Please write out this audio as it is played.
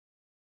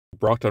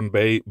Brockton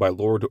Bay by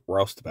Lord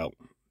Roustabout.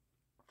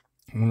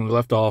 When we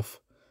left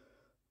off,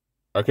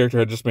 our character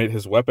had just made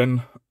his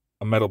weapon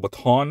a metal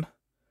baton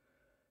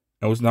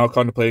and was now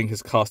contemplating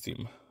his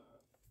costume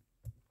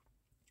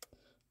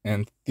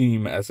and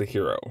theme as a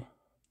hero.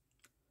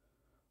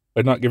 I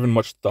had not given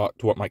much thought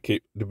to what my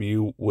cape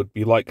debut would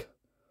be like.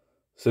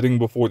 Sitting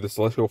before the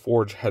Celestial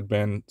Forge had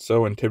been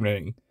so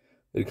intimidating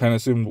that I kind of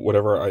assumed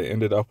whatever I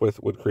ended up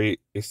with would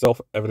create a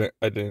self-evident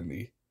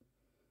identity.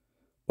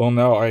 Well,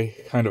 now I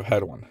kind of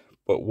had one,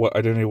 but what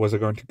identity was I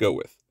going to go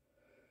with?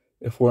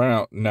 If we're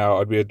out now,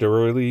 I'd be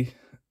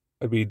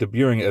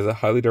debuting as a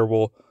highly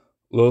durable,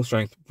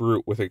 low-strength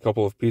brute with a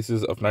couple of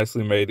pieces of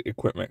nicely made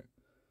equipment.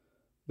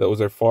 That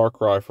was a far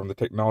cry from the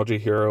technology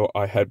hero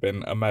I had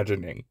been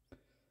imagining.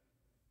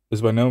 It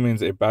was by no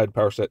means a bad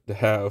power set to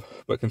have,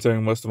 but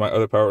considering most of my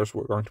other powers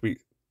were going to be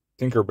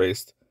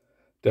tinker-based,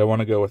 did I want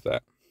to go with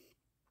that?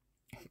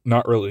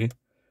 Not really,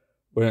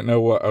 but I didn't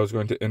know what I was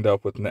going to end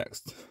up with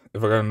next.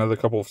 If I got another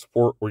couple of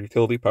support or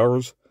utility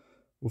powers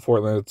before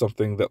I landed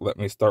something that let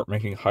me start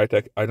making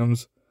high-tech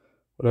items,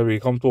 would I be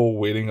comfortable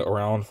waiting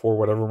around for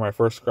whatever my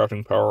first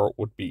crafting power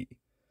would be?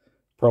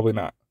 Probably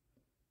not.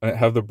 I didn't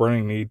have the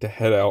burning need to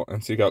head out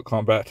and seek out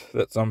combat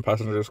that some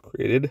passengers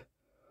created.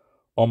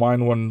 All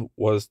mine one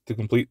was to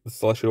complete the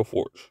Celestial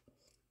Forge.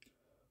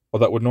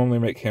 While that would normally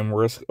make him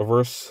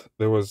risk-averse,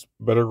 there was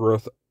better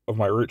growth of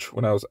my reach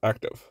when I was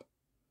active.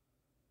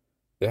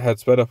 It had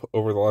sped up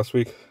over the last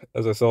week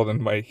as I settled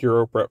into my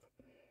hero prep,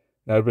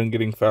 and I'd been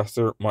getting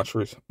faster,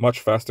 much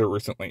faster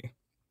recently.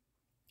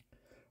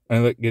 I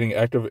knew that getting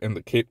active in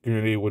the Cape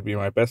community would be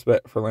my best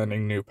bet for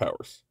landing new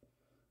powers.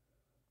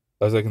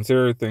 As I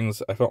considered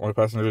things, I felt my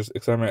passengers'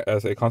 excitement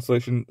as a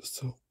constellation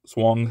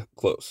swung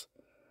close.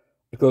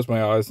 I closed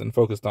my eyes and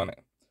focused on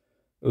it.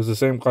 It was the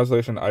same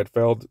constellation I had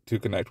failed to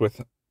connect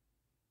with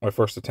my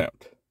first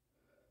attempt.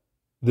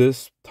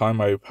 This time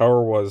my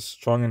power was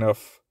strong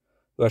enough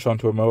to lash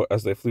onto a mote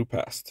as they flew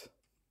past.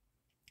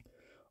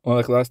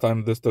 Unlike last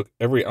time, this took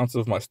every ounce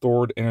of my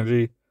stored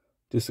energy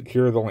to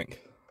secure the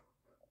link.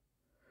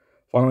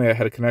 Finally, I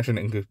had a connection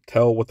and could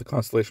tell what the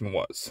constellation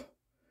was.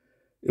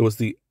 It was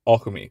the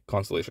Alchemy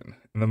constellation,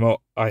 and the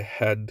mote I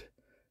had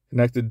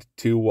connected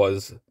to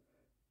was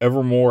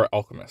Evermore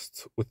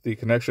Alchemists. With the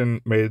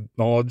connection made,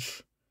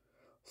 knowledge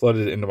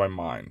flooded into my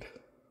mind.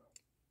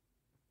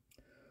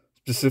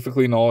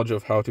 Specifically, knowledge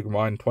of how to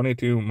combine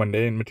 22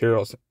 mundane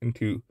materials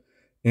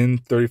in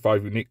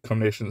 35 unique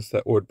combinations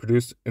that would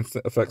produce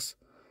instant effects,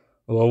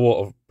 a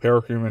level of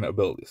parahuman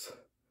abilities.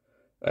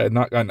 I had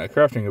not gotten a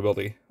crafting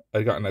ability. I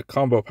had gotten a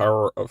combo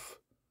platter of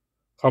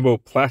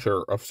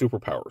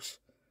superpowers,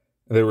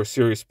 and they were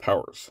serious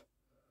powers.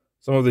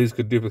 Some of these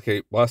could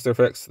duplicate blaster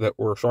effects that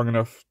were strong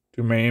enough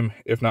to maim,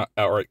 if not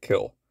outright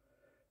kill.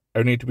 I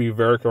would need to be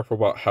very careful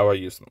about how I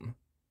use them.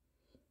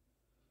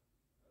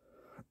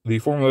 The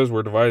formulas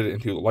were divided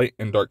into light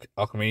and dark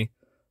alchemy,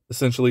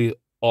 essentially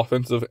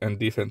offensive and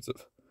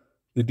defensive.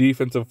 The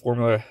defensive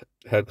formula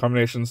had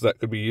combinations that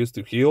could be used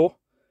to heal.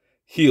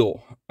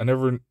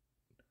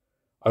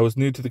 I was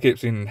new to the Cape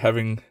scene and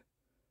having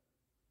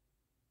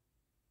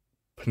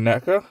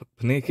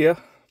Panakia?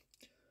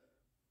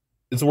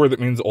 It's a word that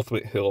means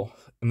ultimate heal.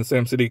 In the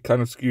same city,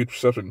 kind of skewed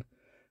perception,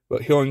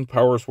 but healing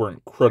powers were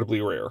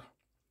incredibly rare.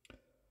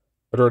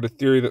 I read a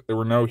theory that there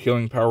were no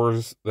healing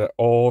powers, that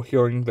all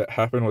healing that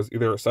happened was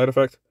either a side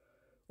effect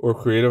or a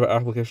creative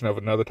application of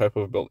another type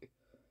of ability.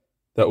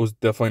 That was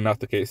definitely not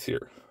the case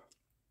here.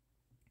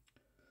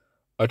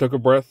 I took a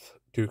breath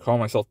to calm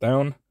myself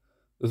down.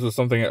 This was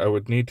something I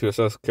would need to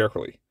assess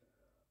carefully.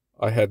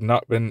 I had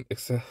been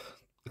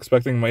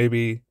expecting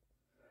maybe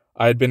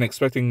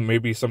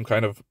some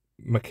kind of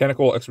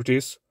mechanical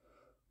expertise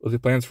with the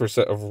plans for a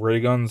set of ray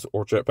guns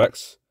or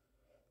jetpacks.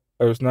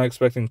 I was not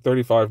expecting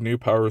 35 new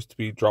powers to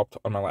be dropped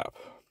on my lap.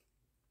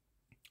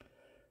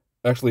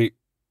 Actually,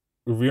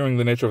 reviewing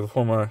the nature of the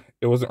formula,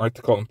 it wasn't right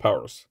to call them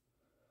powers.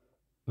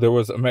 There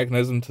was a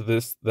mechanism to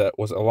this that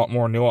was a lot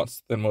more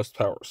nuanced than most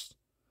powers.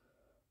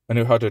 I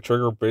knew how to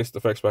trigger based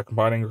effects by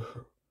combining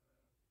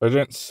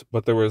regents,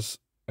 but there was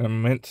an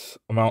immense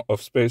amount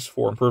of space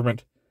for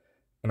improvement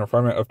and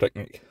refinement of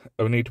technique.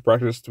 I would need to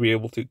practice to be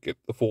able to get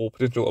the full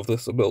potential of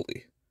this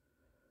ability.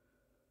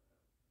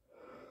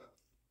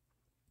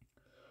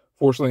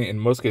 Fortunately, in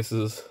most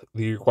cases,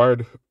 the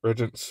required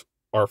regents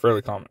are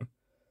fairly common.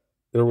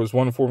 There was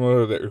one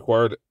formula that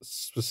required a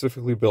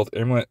specifically built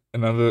amulet,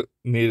 another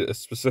needed a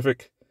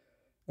specific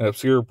and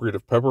obscure breed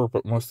of pepper,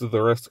 but most of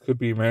the rest could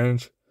be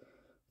managed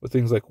with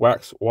things like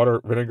wax,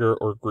 water, vinegar,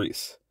 or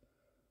grease.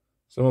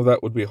 Some of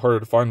that would be harder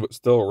to find, but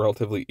still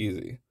relatively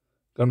easy.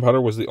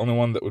 Gunpowder was the only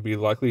one that would be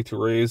likely to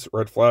raise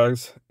red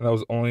flags, and that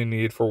was only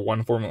needed for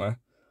one formula,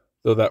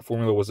 though that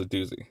formula was a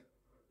doozy.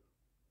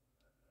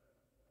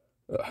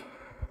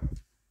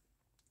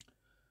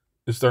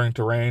 It's starting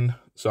to rain,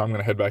 so I'm going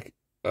to head back.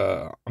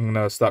 I'm going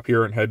to stop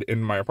here and head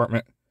in my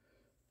apartment.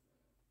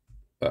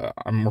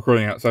 I'm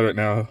recording outside right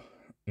now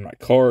in my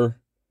car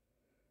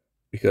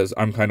because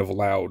I'm kind of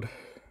loud.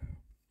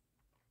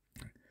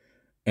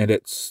 And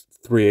it's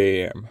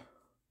 3 a.m.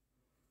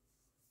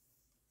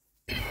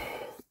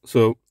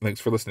 So, thanks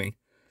for listening,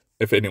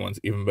 if anyone's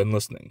even been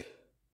listening.